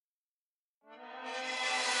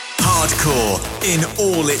hardcore in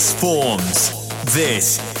all its forms.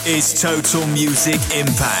 This is Total Music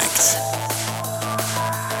Impact.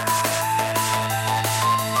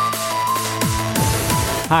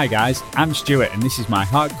 Hi guys, I'm Stuart and this is my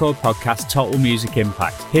hardcore podcast Total Music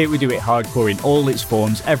Impact. Here we do it hardcore in all its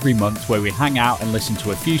forms every month, where we hang out and listen to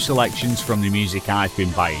a few selections from the music I've been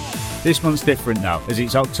buying. This month's different though, as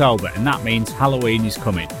it's October and that means Halloween is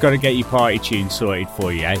coming. Gotta get your party tune sorted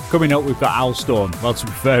for you, eh? Coming up we've got Al Storm. Well, to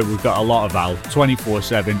be fair, we've got a lot of Al,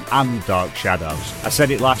 24/7 and the Dark Shadows. I said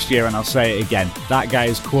it last year and I'll say it again, that guy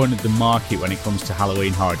has cornered the market when it comes to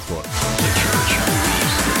Halloween hardcore.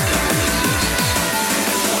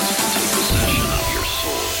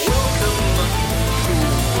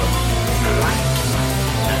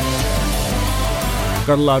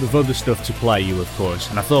 Got a load of other stuff to play you, of course,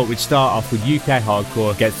 and I thought we'd start off with UK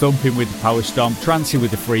hardcore, get thumping with the power stomp, trancey with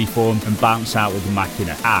the freeform, and bounce out with the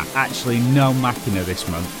Machina. Actually no Machina this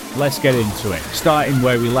month. Let's get into it. Starting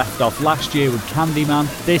where we left off last year with Candyman,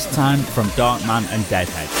 this time from Darkman and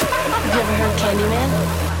Deadhead. Have you ever heard Candyman?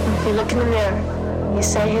 If you look in the mirror, you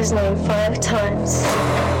say his name 5 times.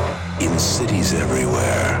 In cities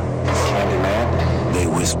everywhere, Candyman, they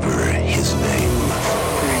whisper his name.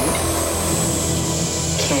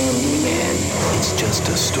 Candyman. It's just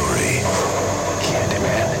a story.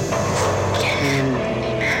 Candyman.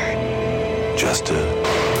 Candyman. Just a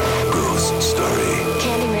ghost story.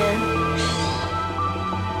 Candyman.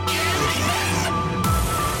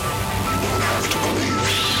 You have to believe.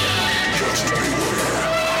 Just beware.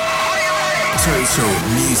 Total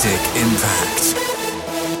Music Impact.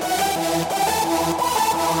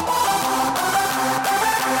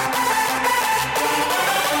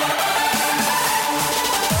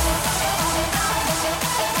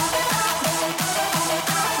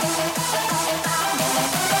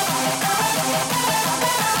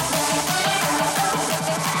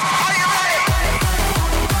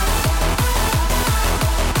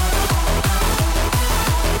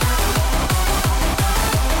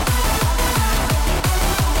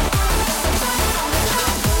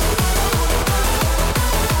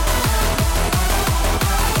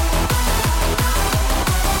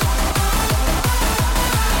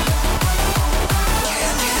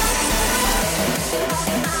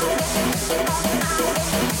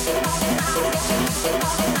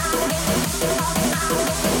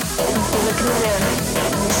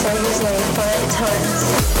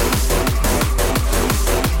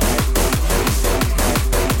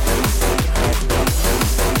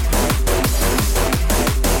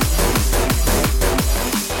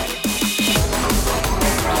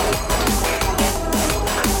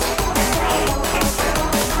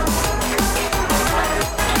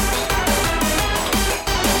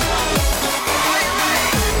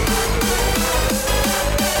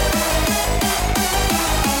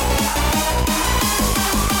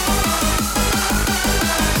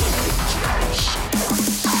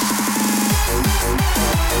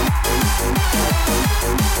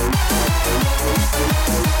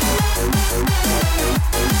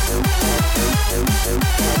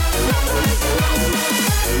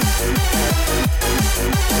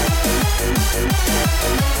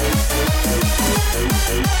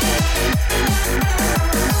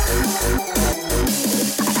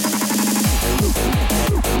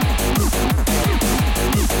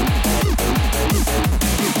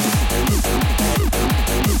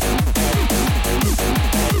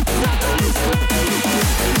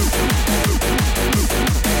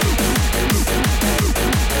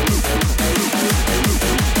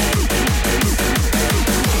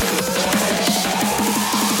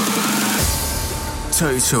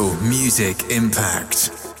 Total Music Impact.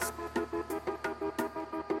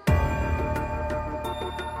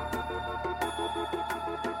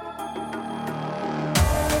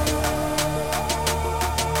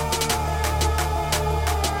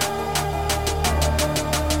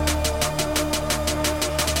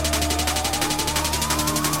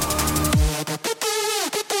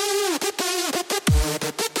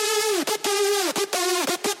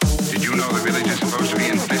 Did you know the village is supposed to be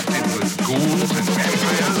infested with ghouls and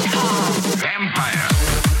vampires?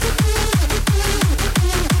 Vampires!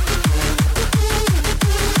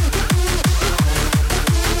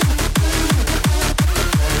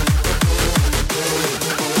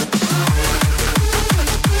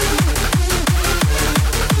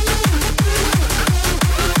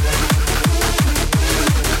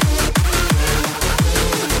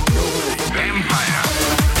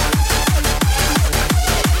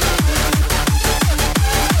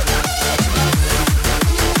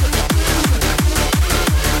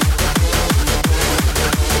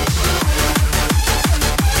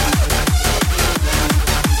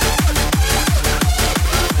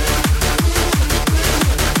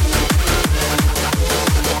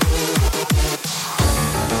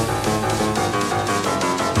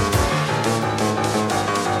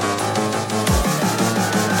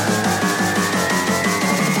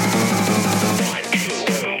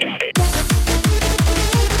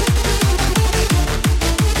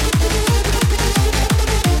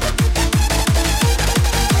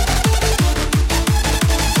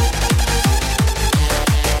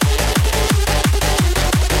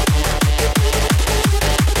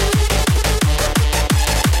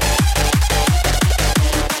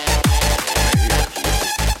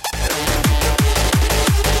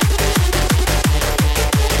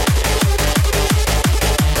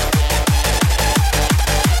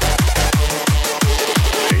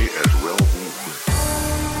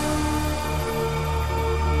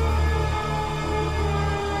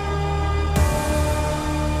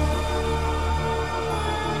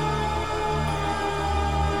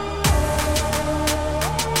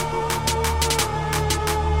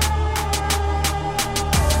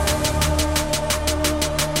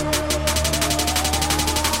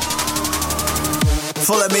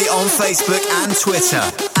 Follow me on Facebook and Twitter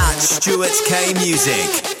at Stuart K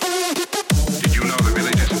Music. Did you know the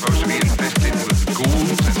village is supposed to be infested with ghouls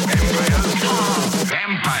and vampires?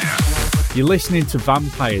 Vampire! You're listening to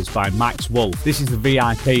Vampires by Max Wolf. This is the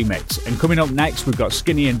VIP mix. And coming up next, we've got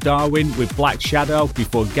Skinny and Darwin with Black Shadow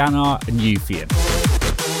before Ganar and Euphian.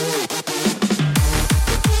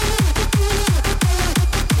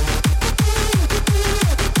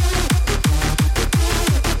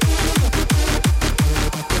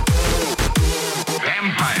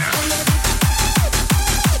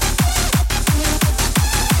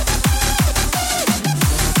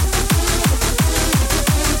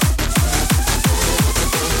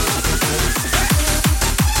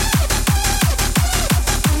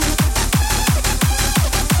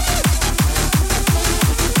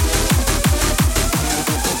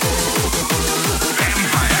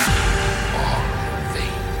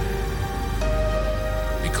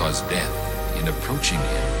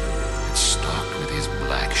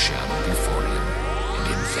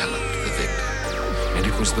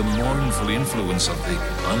 Influence of the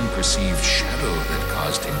unperceived shadow that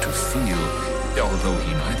caused him to feel, although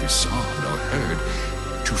he neither saw nor heard,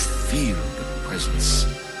 to feel the presence.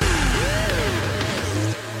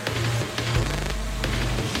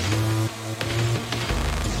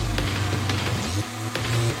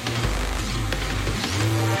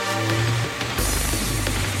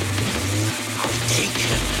 I'll take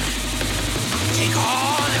him. I'll take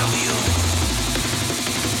all of you.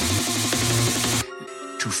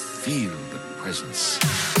 To feel the presence.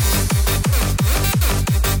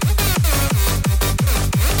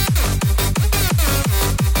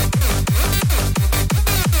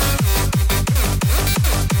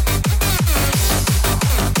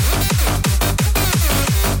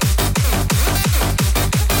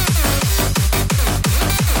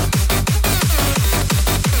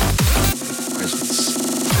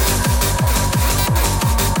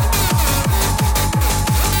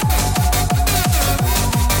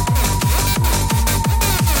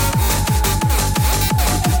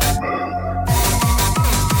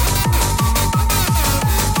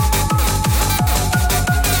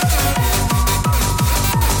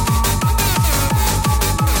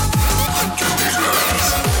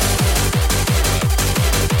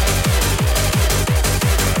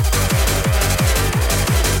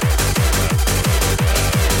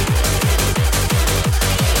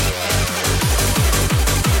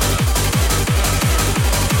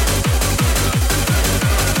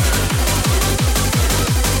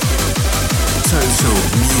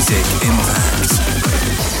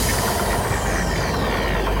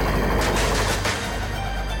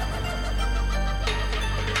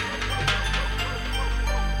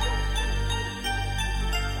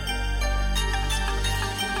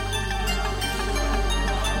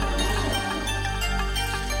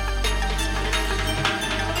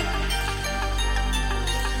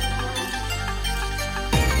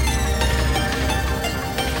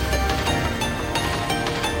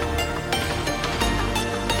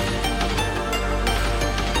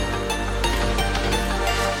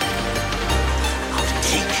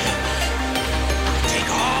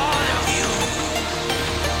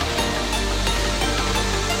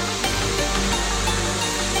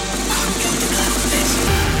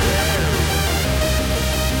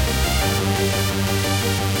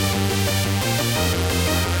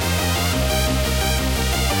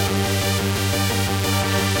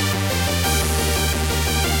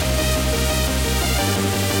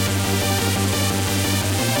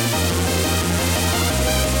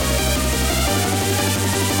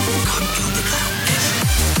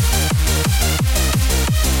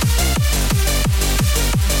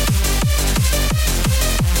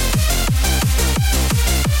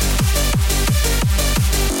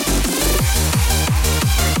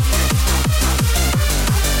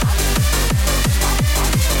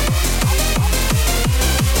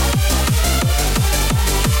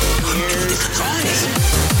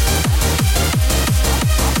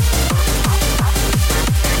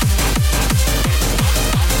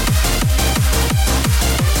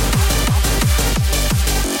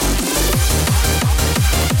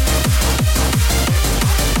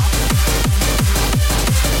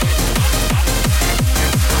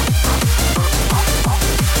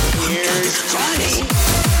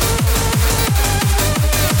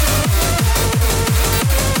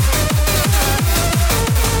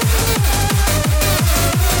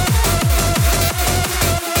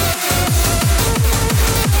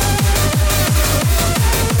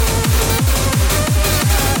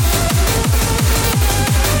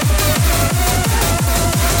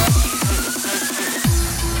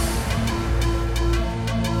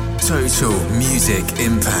 Total Music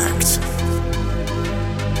Impact.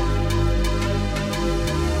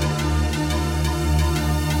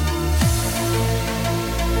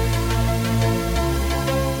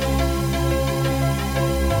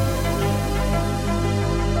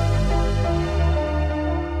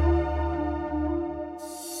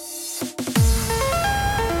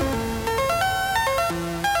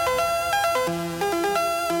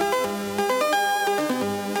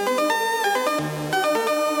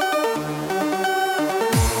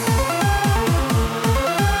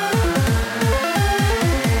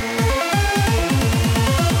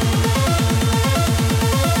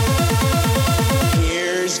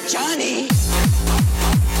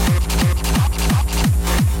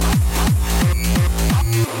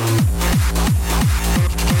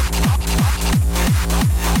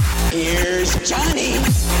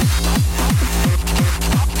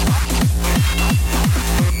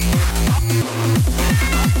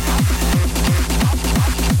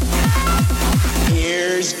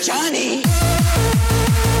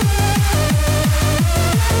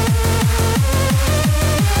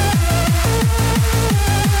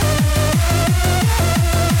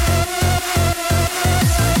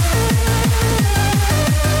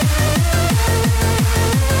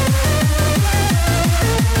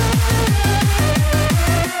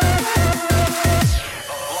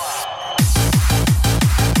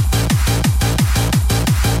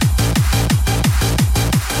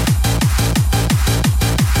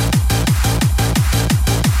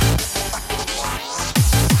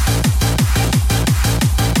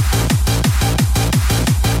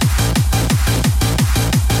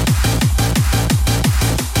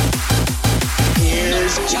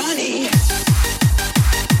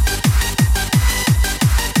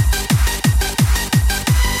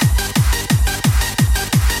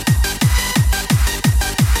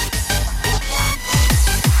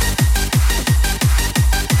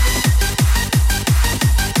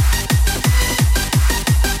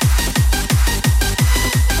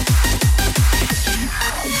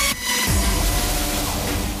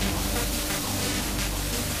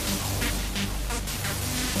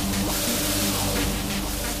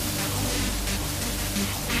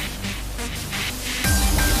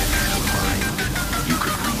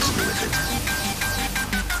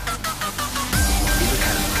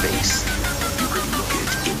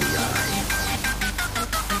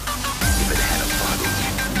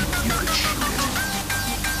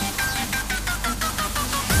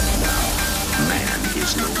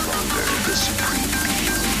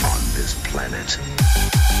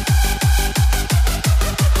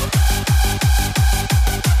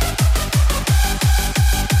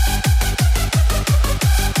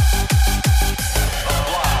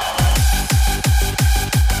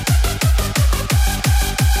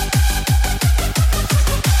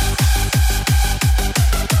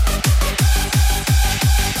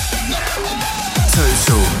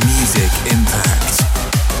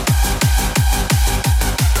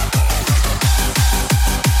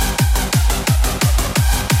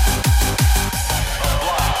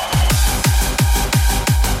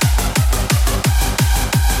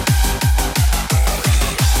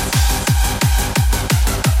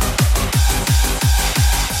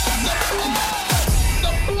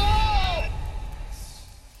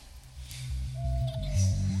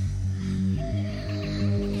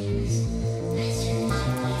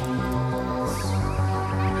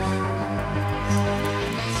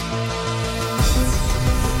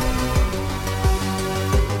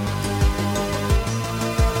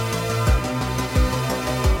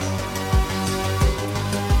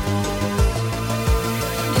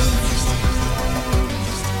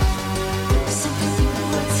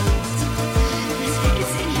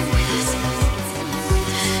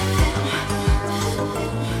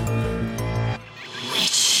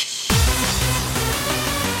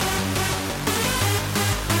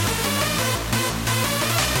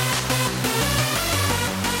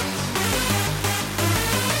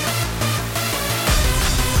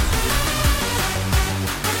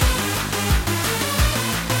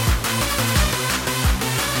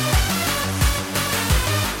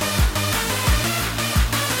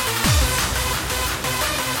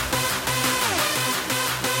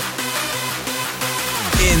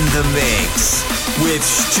 The Mix with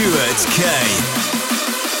Stuart K.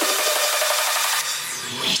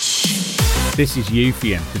 This is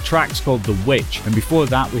Euphian. The track's called The Witch, and before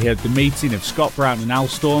that we heard the meeting of Scott Brown and Al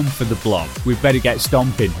Storm for The Blob. We'd better get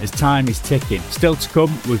stomping as time is ticking. Still to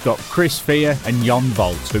come, we've got Chris Fear and Jon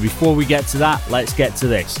Volt. But before we get to that, let's get to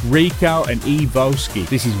this. Rico and Evoski.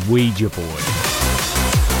 This is Ouija Board.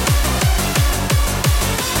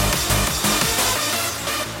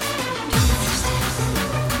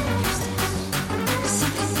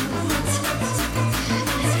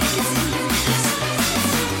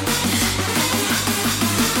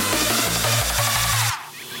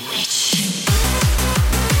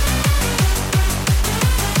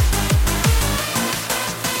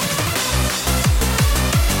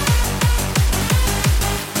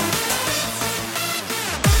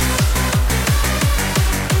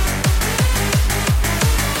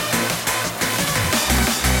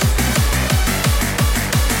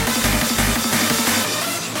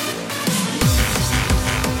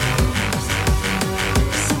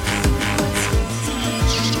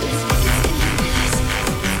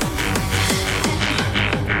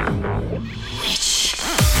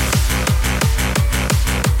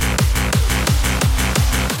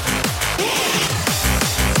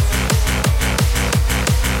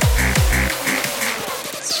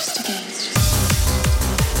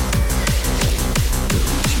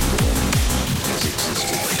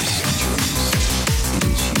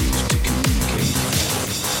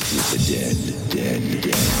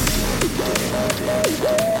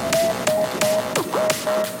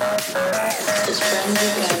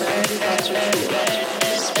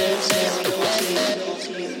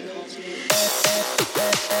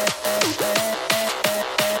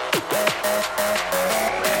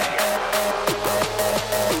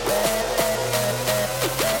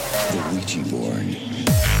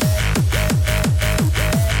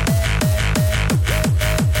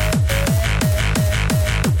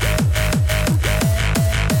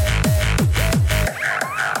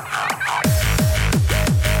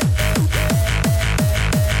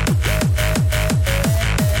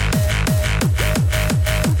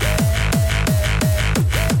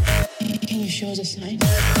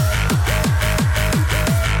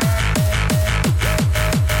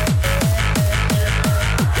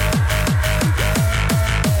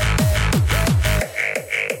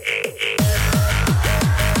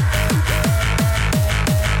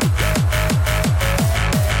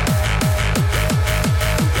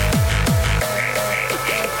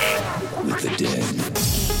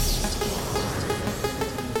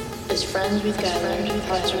 As friends we've gathered,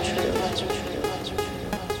 hearts are true.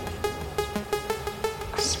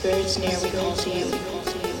 Spirits near we call to you.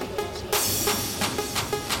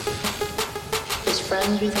 As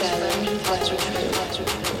friends we've gathered, hearts are true.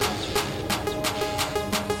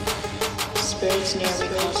 Spirits near we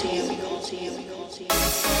call to you.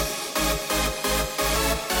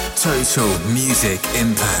 Total Music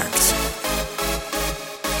Impact.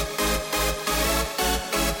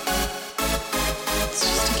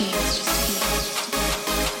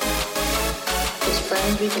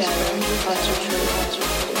 We've gathered, hearts are true.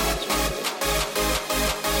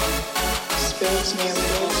 Spirits near we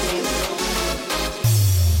call to you.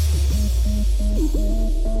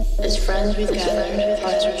 As friends we've gathered,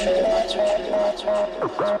 hearts are true.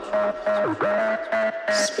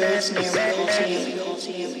 Spirits near we call to you.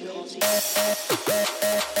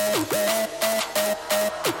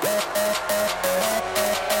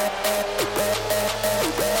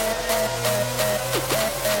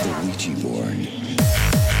 The Ouija board.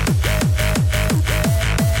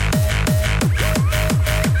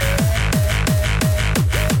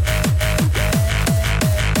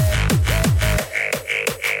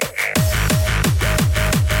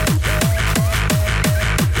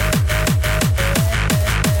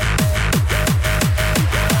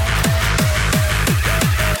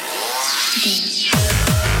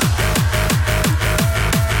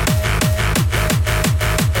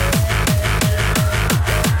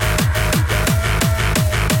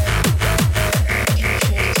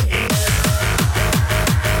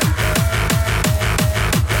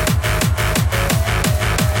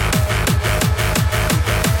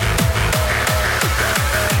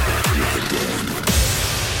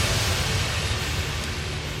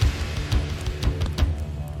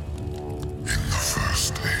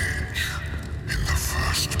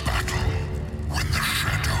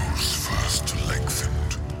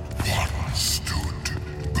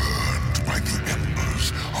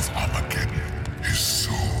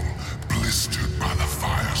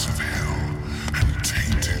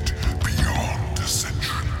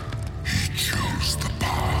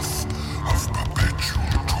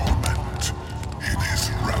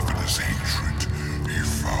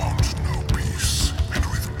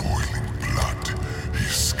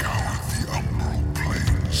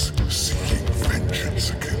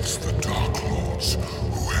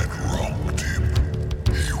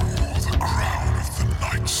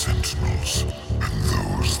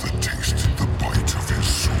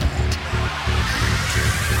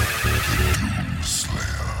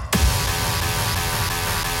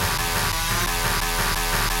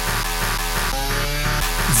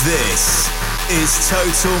 This is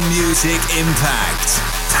Total Music Impact.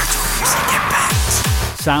 Total Music Impact.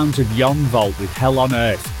 Sounds of Yon Volt with Hell on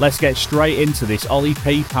Earth. Let's get straight into this Ollie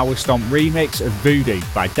P Power Stomp remix of Voodoo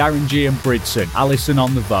by Darren G and Bridson. Alison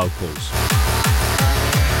on the vocals.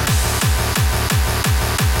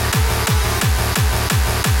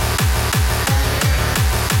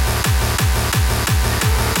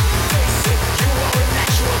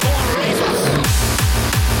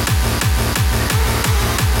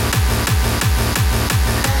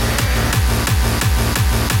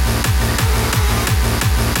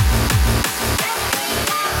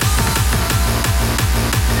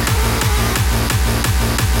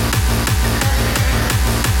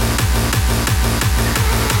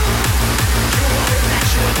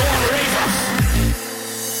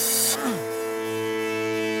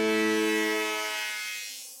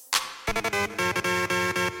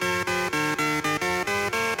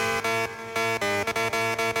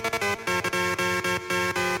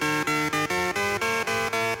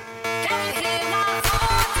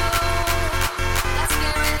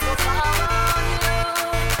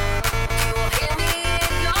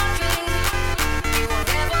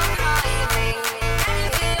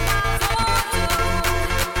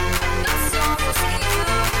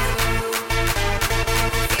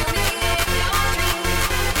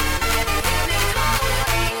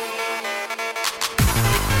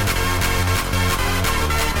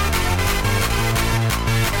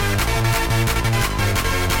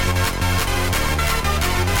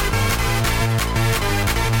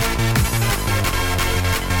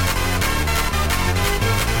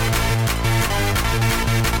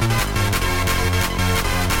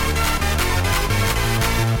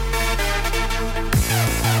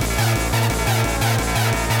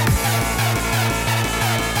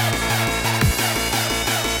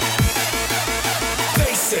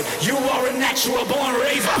 You are a natural born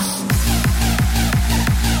raver.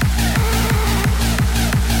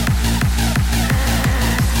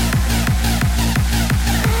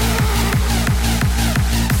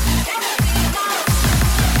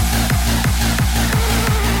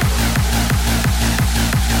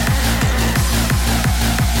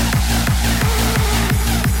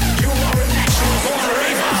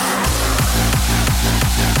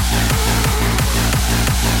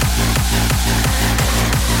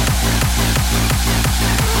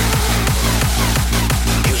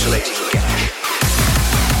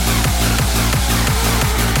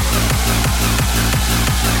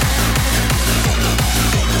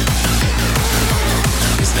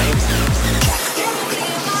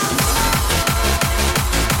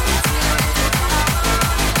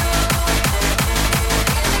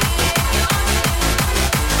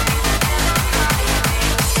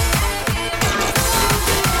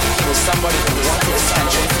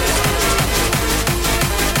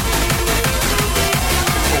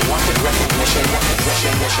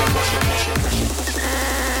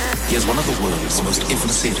 one of the world's most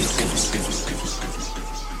infamous serial killers.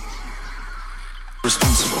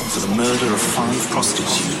 Responsible for the murder of 5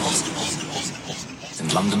 prostitutes in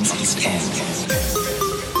London's East End.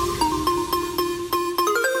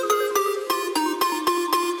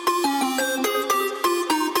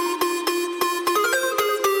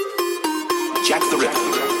 Jack the Ripper.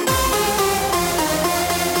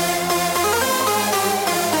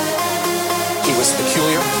 He was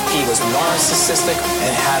peculiar, he was narcissistic,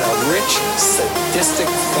 and had a rich, sadistic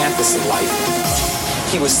fantasy life.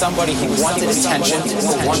 He was somebody who wanted attention,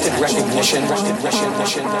 who wanted recognition.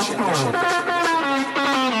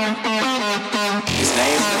 His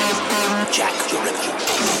name, Jack the Ripper.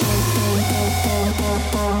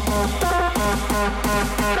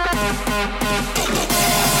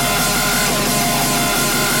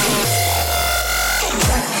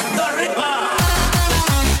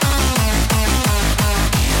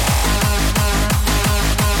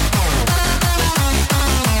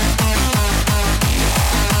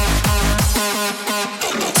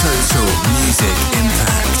 Music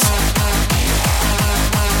Impact.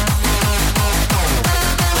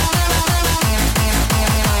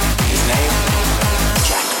 His name, Jack the Ripper.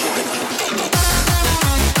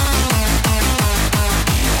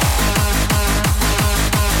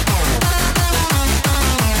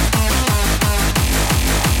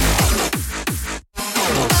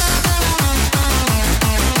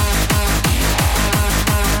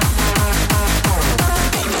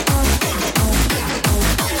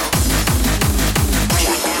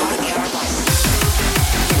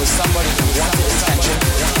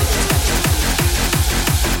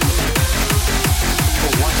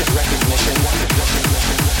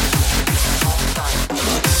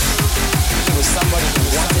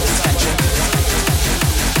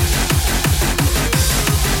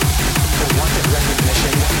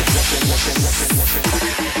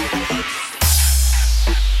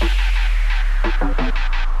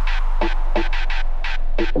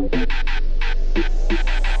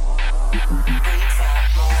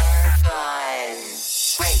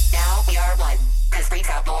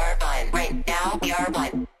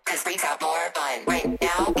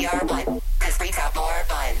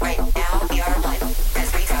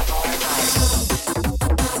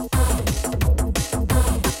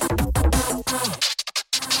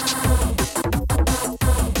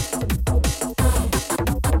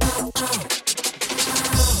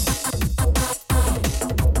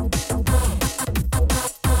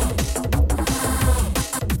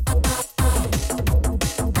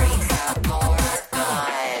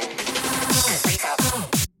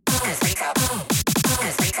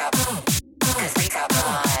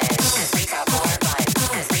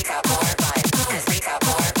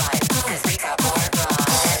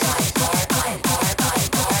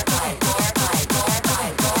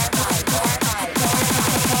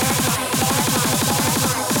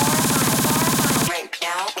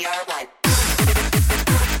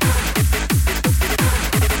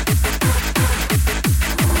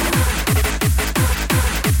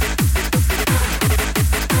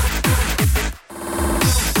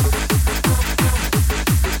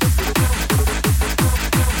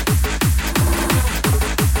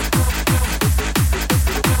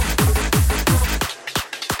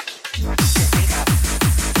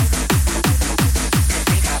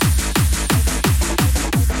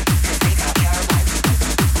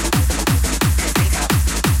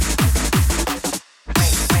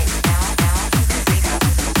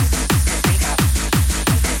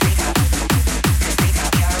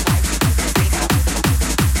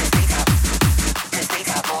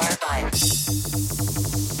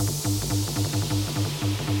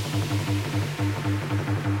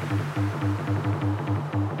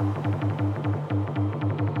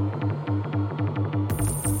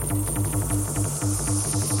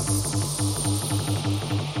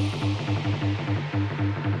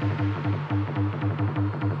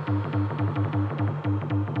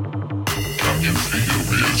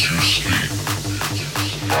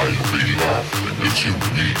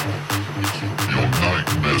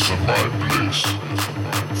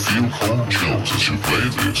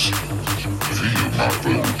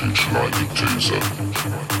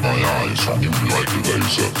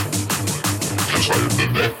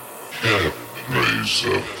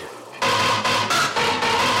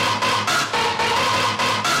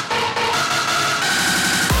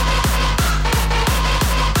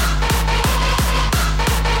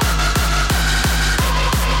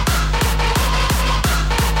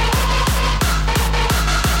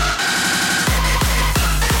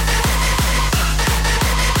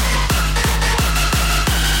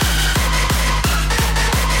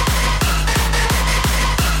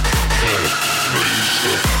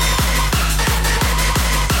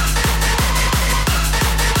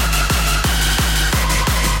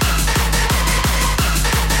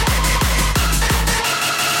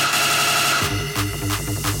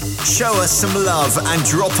 show us some love and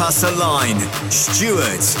drop us a line.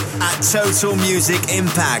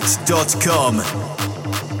 Stuart@totalmusicimpact.com.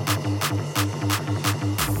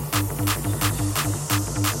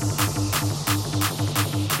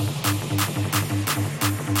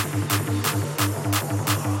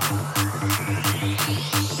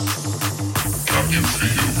 You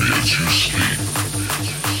feel me as you sleep.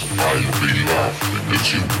 I'll be laughing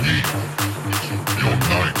as you weep. Your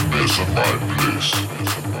nightmares are my bliss.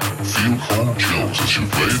 Feel cold chills as you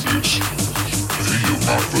play this. Feel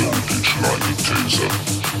my voltage like a taser.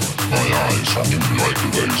 My eyes on you like a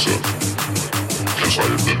laser. 'Cause I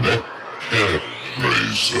am the net hair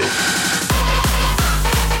razor.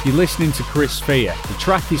 You're listening to Chris Fear. The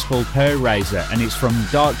track is called Hair Razor and it's from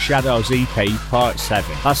Dark Shadows EP Part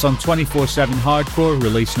 7. That's on 24/7 Hardcore,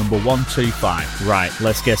 release number 125. Right,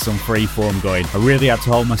 let's get some freeform going. I really had to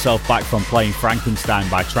hold myself back from playing Frankenstein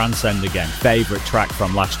by Transcend again, favourite track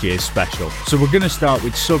from last year's special. So we're going to start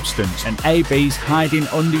with Substance and AB's Hiding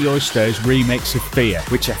Under Your Stairs remix of Fear,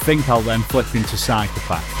 which I think I'll then flip into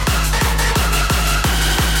Psychopath.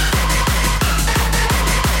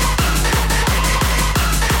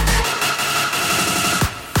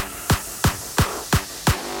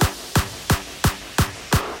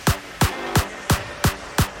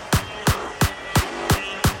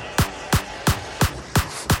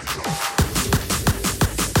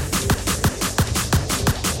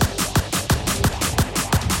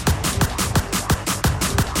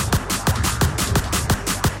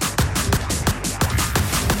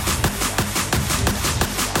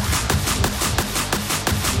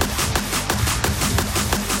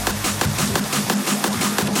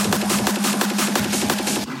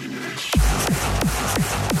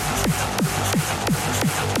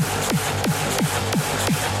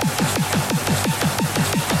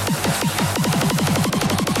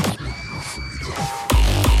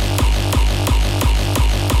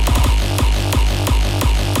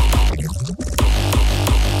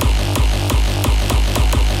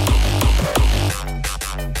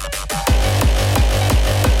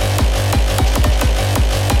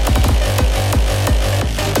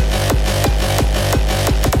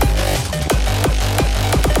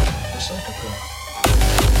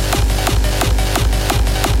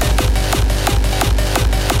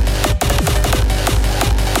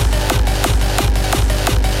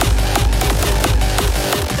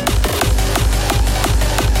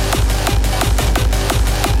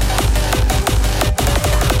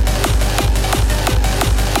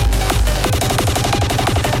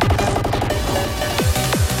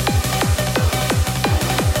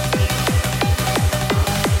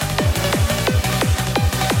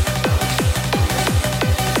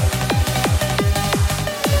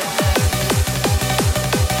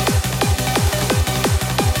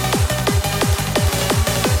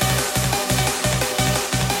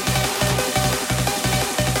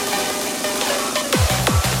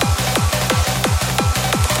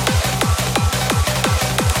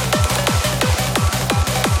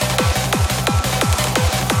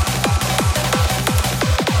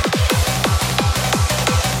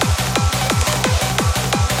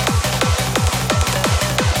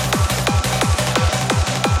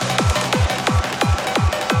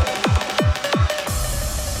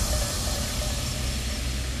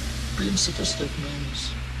 Sadistic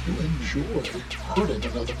means you enjoy hurting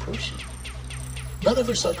another person. Not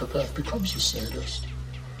every psychopath becomes a sadist,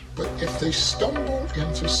 but if they stumble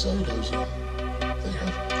into sadism, they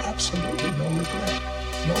have absolutely no regret,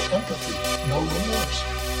 no empathy, no remorse,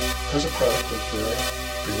 as a product of their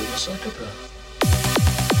being a psychopath.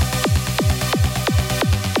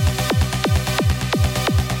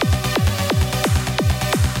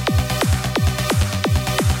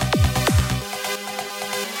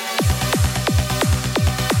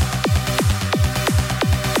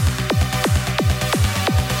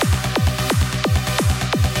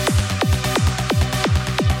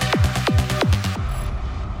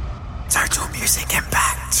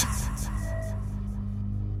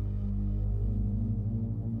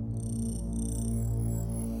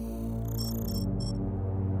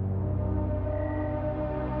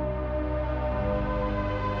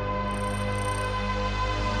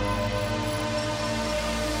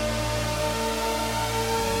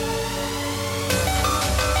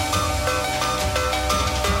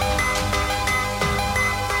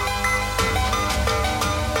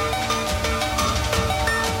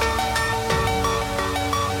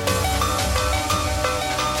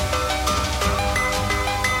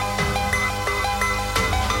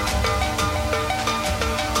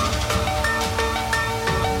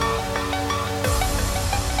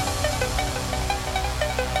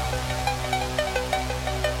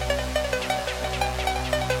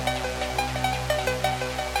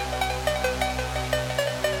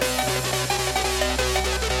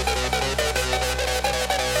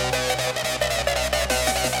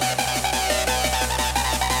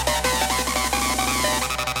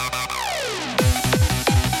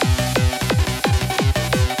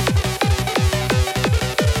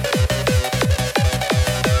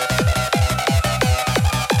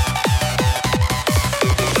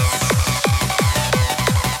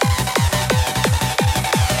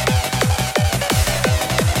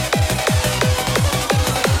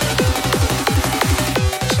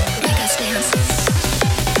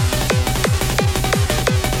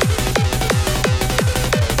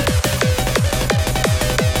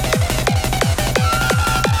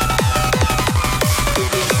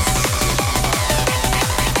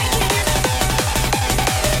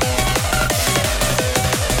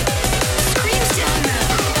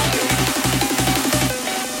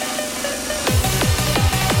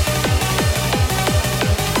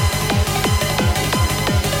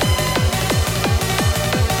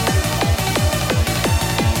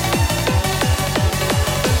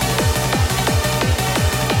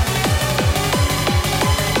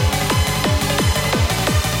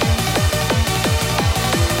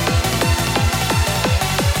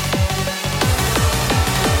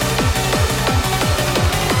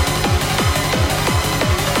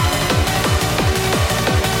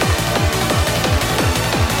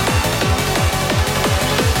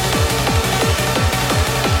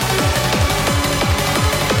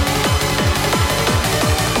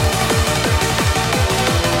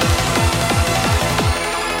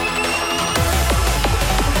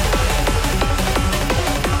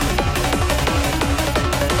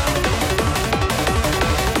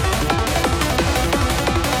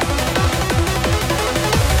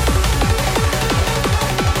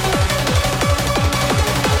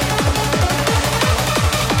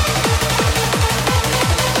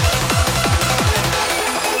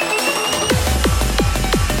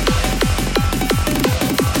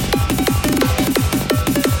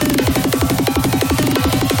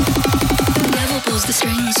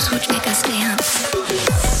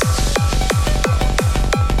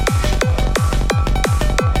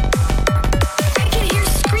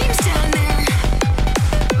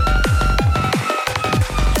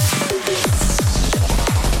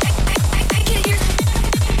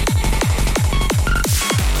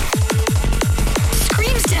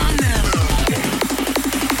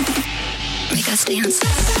 dance.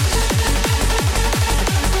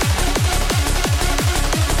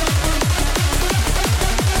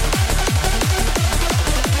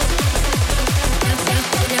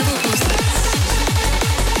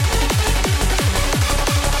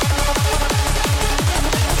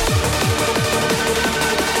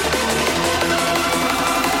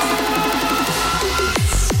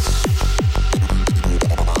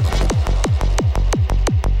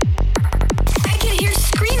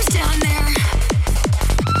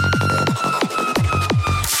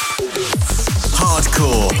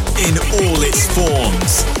 In all its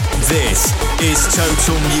forms, this is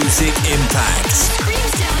Total Music Impact.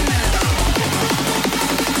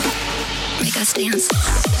 Make us dance.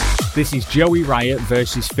 This is Joey Riot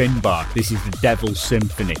versus Finbar. This is the Devil's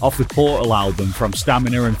Symphony off the Portal album from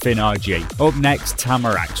Stamina and Finn RG. Up next,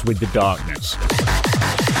 Tamarax with The Darkness.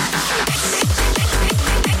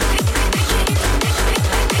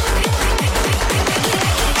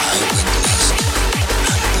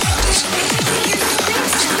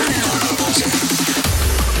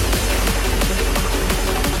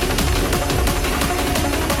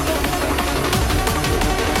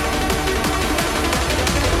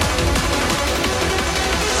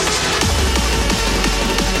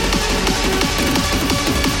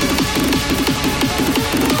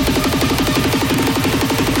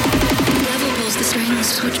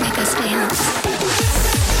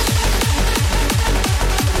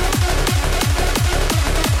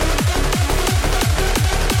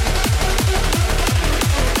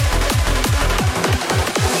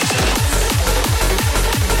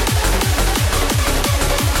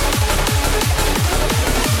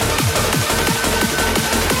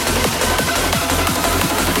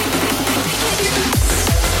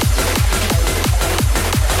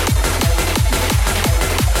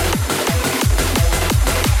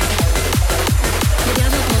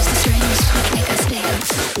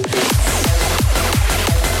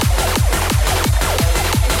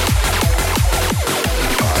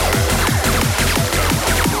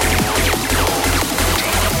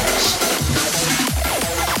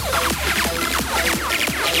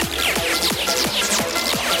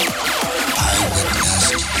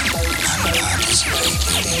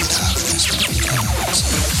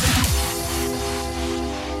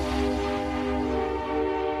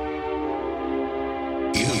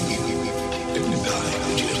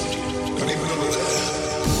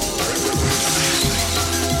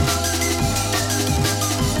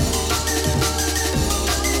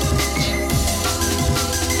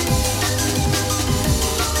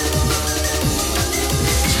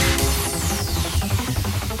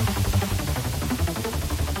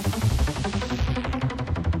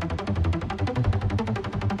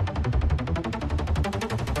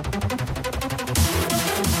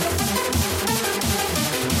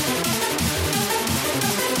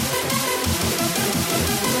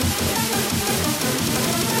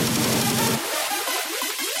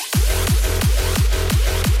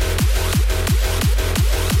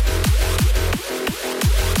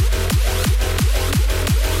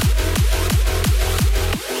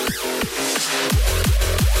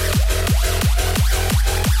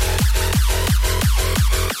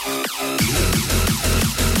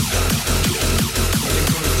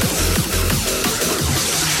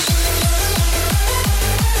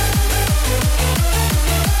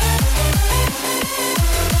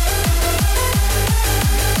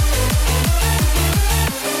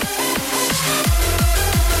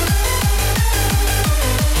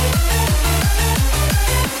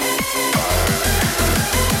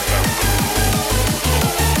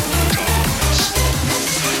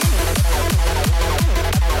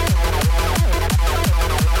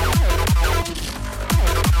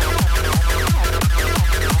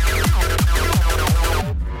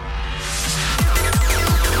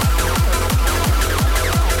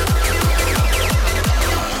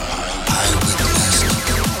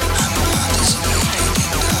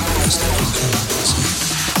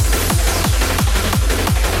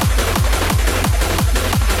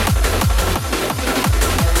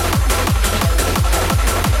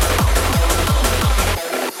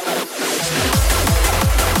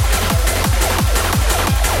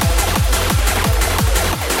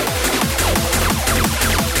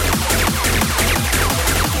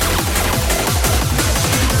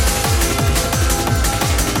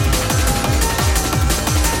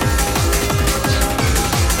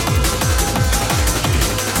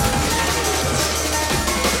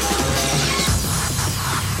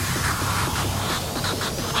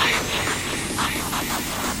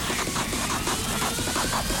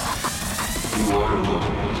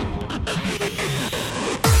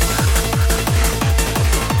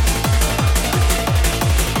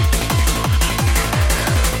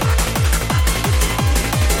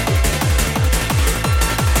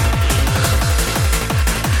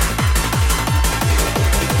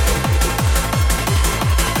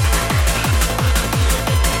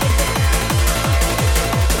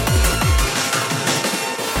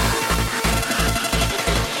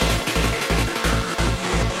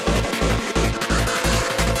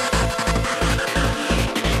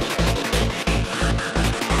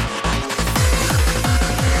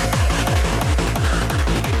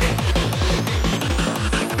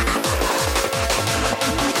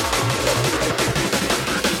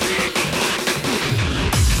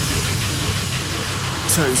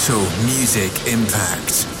 Total Music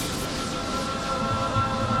Impact.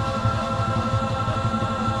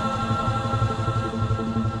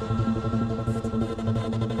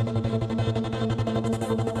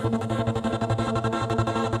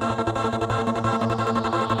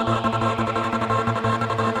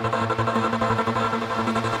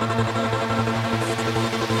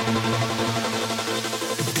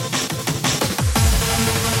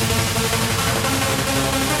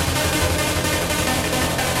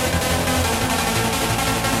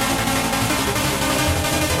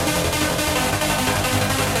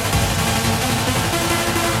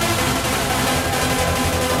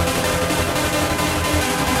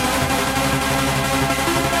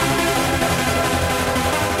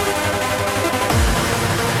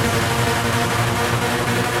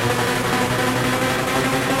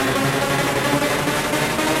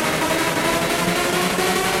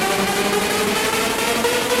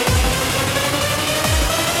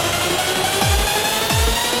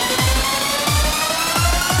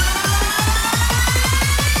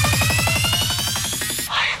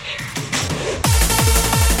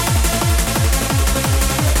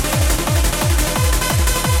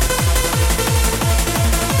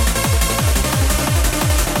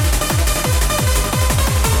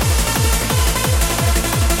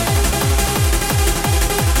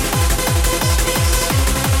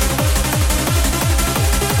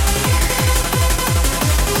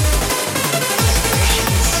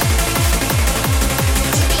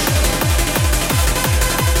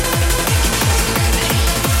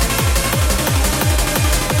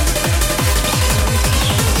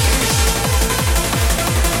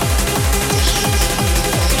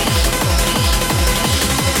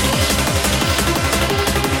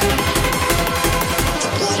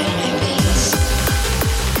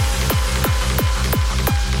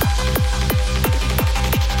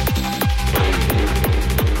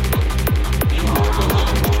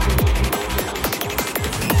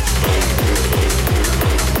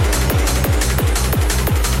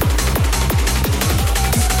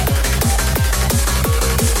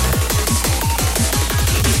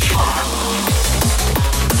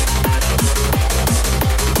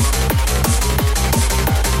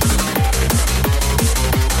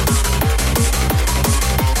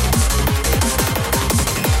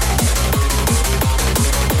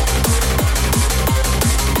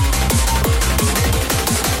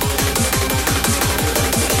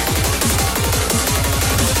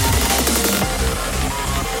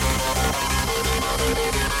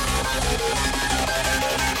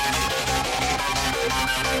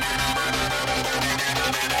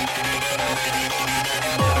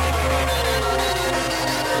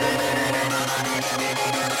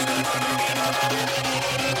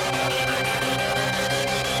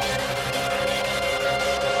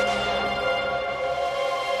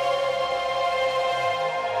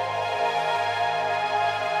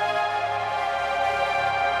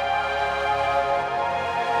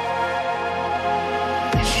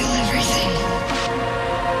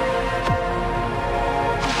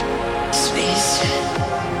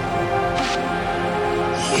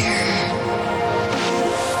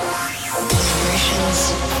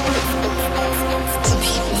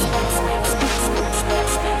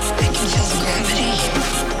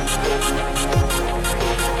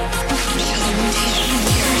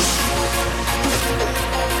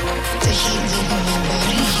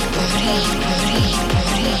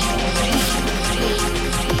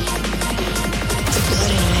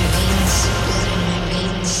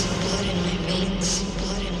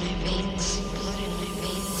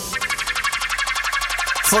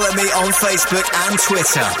 Follow me on Facebook and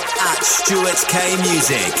Twitter at Stuart K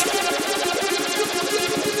Music.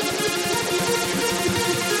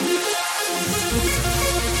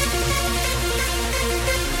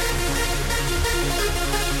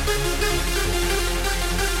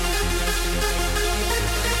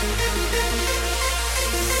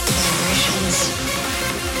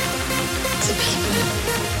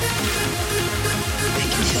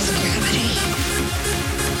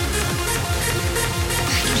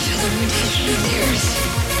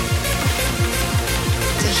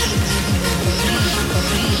 The heat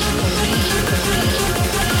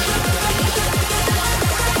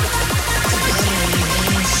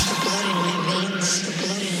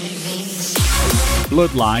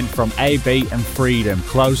Bloodline from AB and Freedom,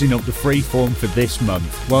 closing up the freeform for this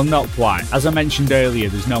month. Well, not quite. As I mentioned earlier,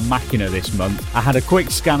 there's no Machina this month. I had a quick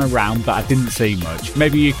scan around, but I didn't see much.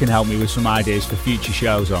 Maybe you can help me with some ideas for future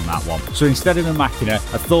shows on that one. So instead of the Machina,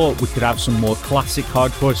 I thought we could have some more classic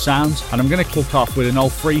hardcore sounds, and I'm going to kick off with an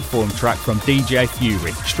old freeform track from DJ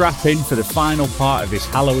Fury. Strap in for the final part of this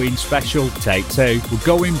Halloween special, Take 2. We're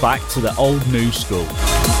going back to the old new school.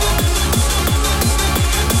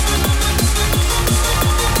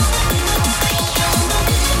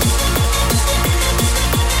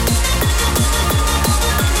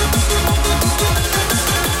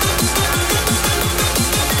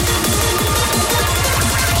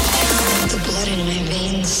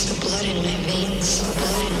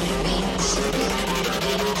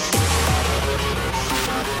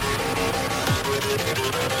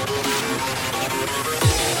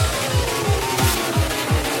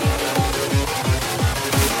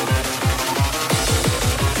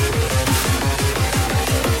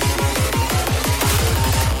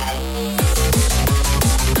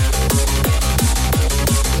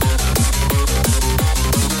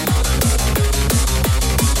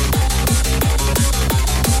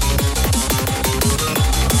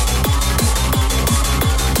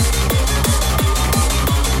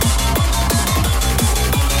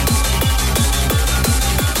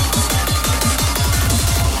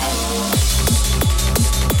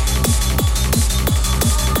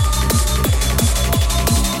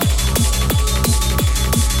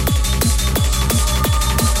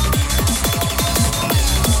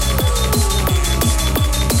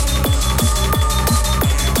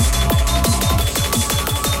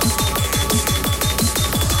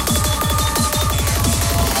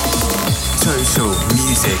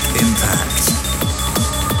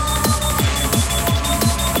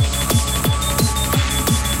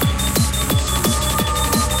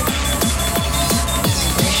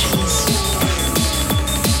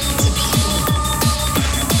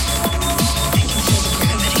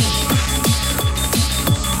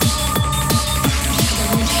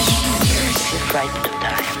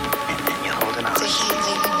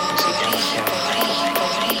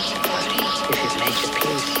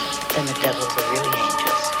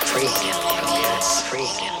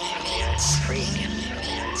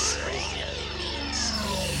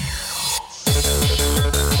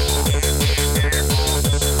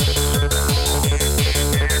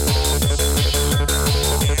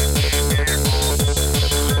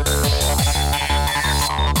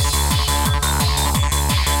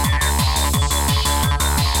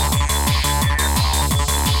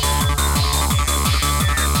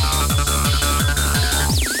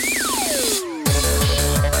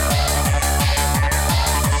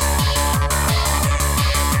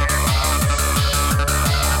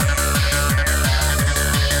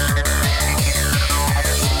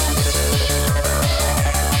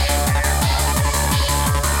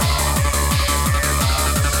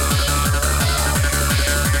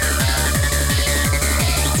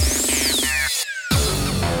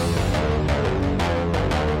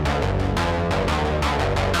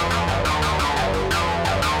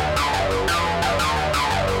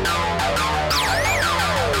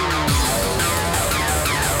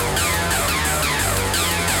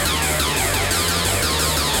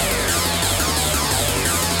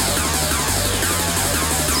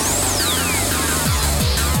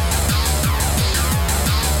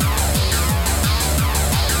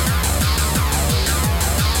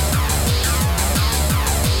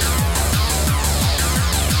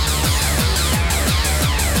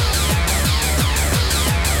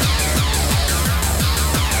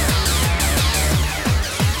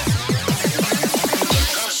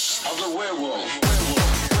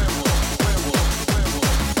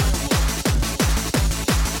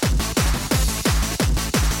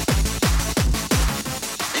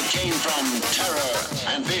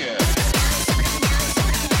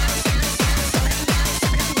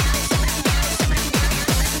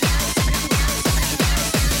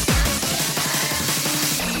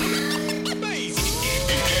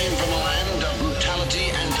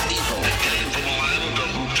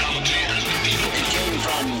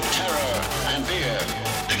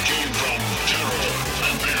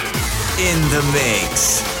 In the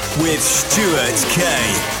mix with Stuart K.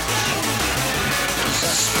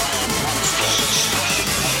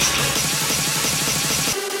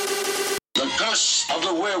 The Curse of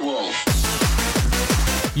the Werewolf.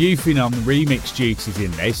 Youthin on remix duties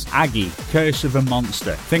in this. Aggie, Curse of a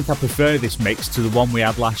Monster. Think I prefer this mix to the one we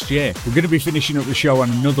had last year. We're going to be finishing up the show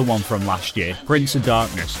on another one from last year, Prince of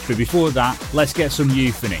Darkness. But before that, let's get some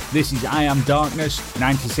Youth in it. This is I Am Darkness,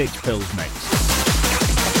 96 Pills mix.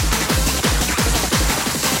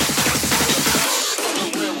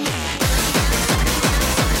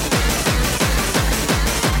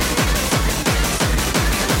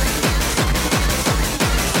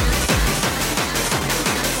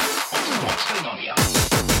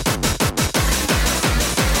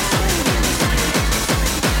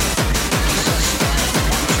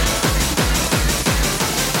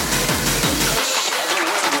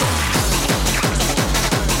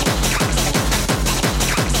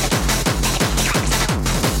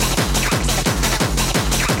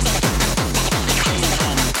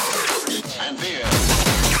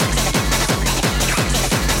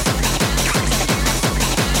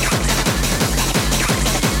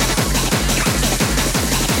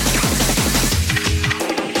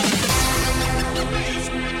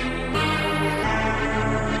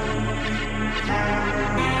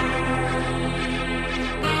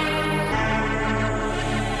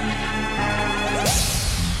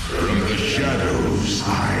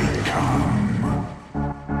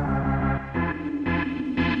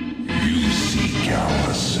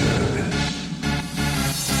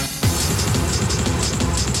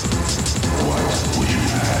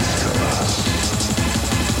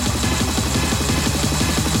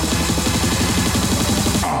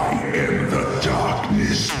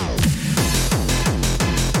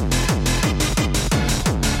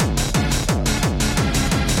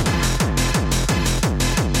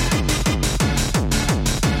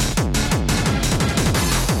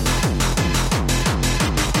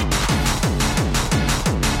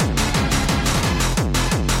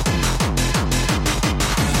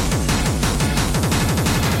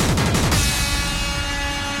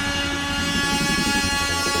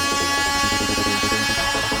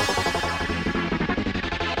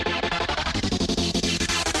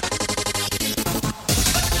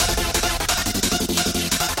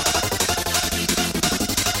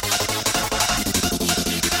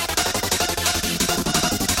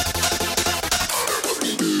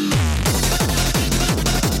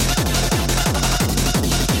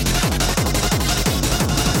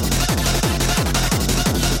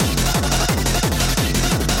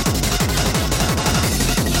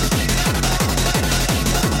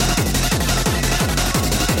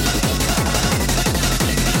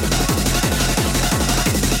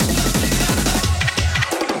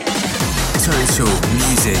 Total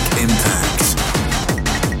Music Impact.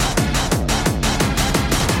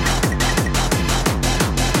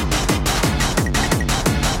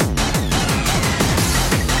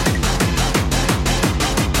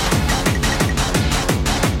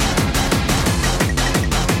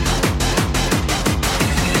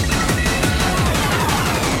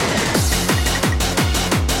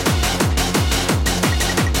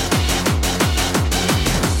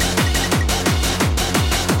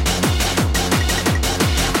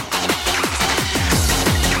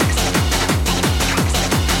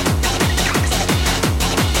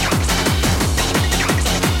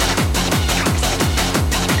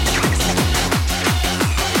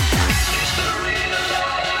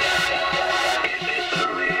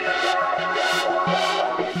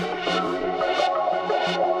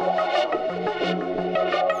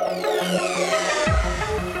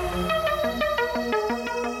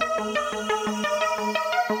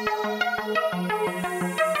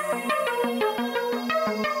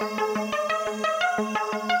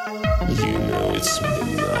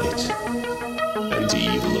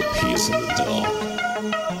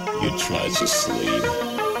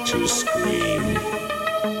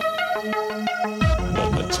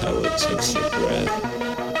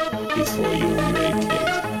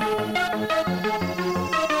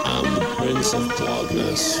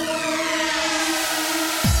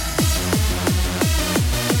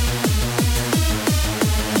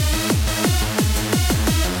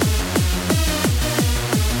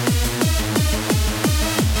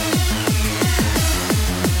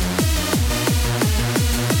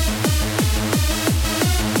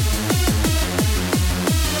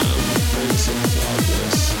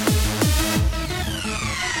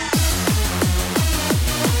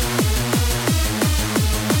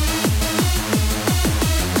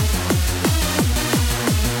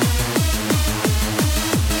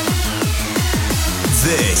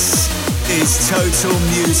 This is Total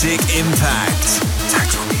Music Impact.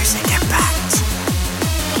 Total Music Impact.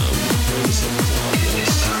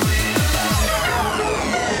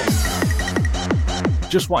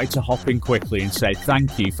 Just wanted to hop in quickly and say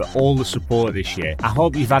thank you for all the support this year. I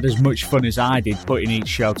hope you've had as much fun as I did putting each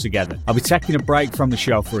show together. I'll be taking a break from the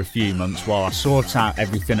show for a few months while I sort out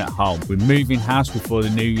everything at home. We're moving house before the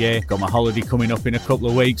new year, got my holiday coming up in a couple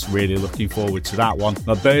of weeks, really looking forward to that one.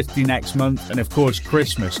 My birthday next month, and of course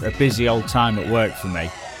Christmas, a busy old time at work for me.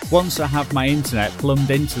 Once I have my internet plumbed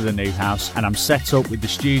into the new house and I'm set up with the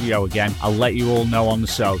studio again, I'll let you all know on the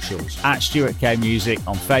socials. At Stuart K Music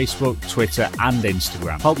on Facebook, Twitter and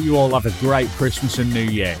Instagram. Hope you all have a great Christmas and New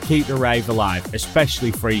Year. Keep the rave alive,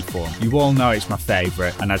 especially Freeform. You all know it's my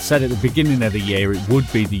favourite, and I'd said at the beginning of the year it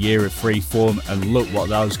would be the year of Freeform, and look what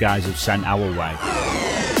those guys have sent our way.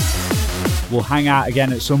 We'll hang out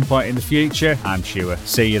again at some point in the future, I'm sure.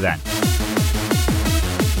 See you then.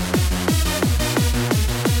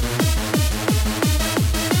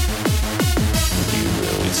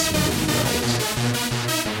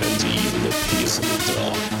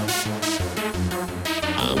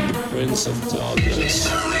 Prince of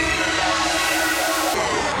Darkness.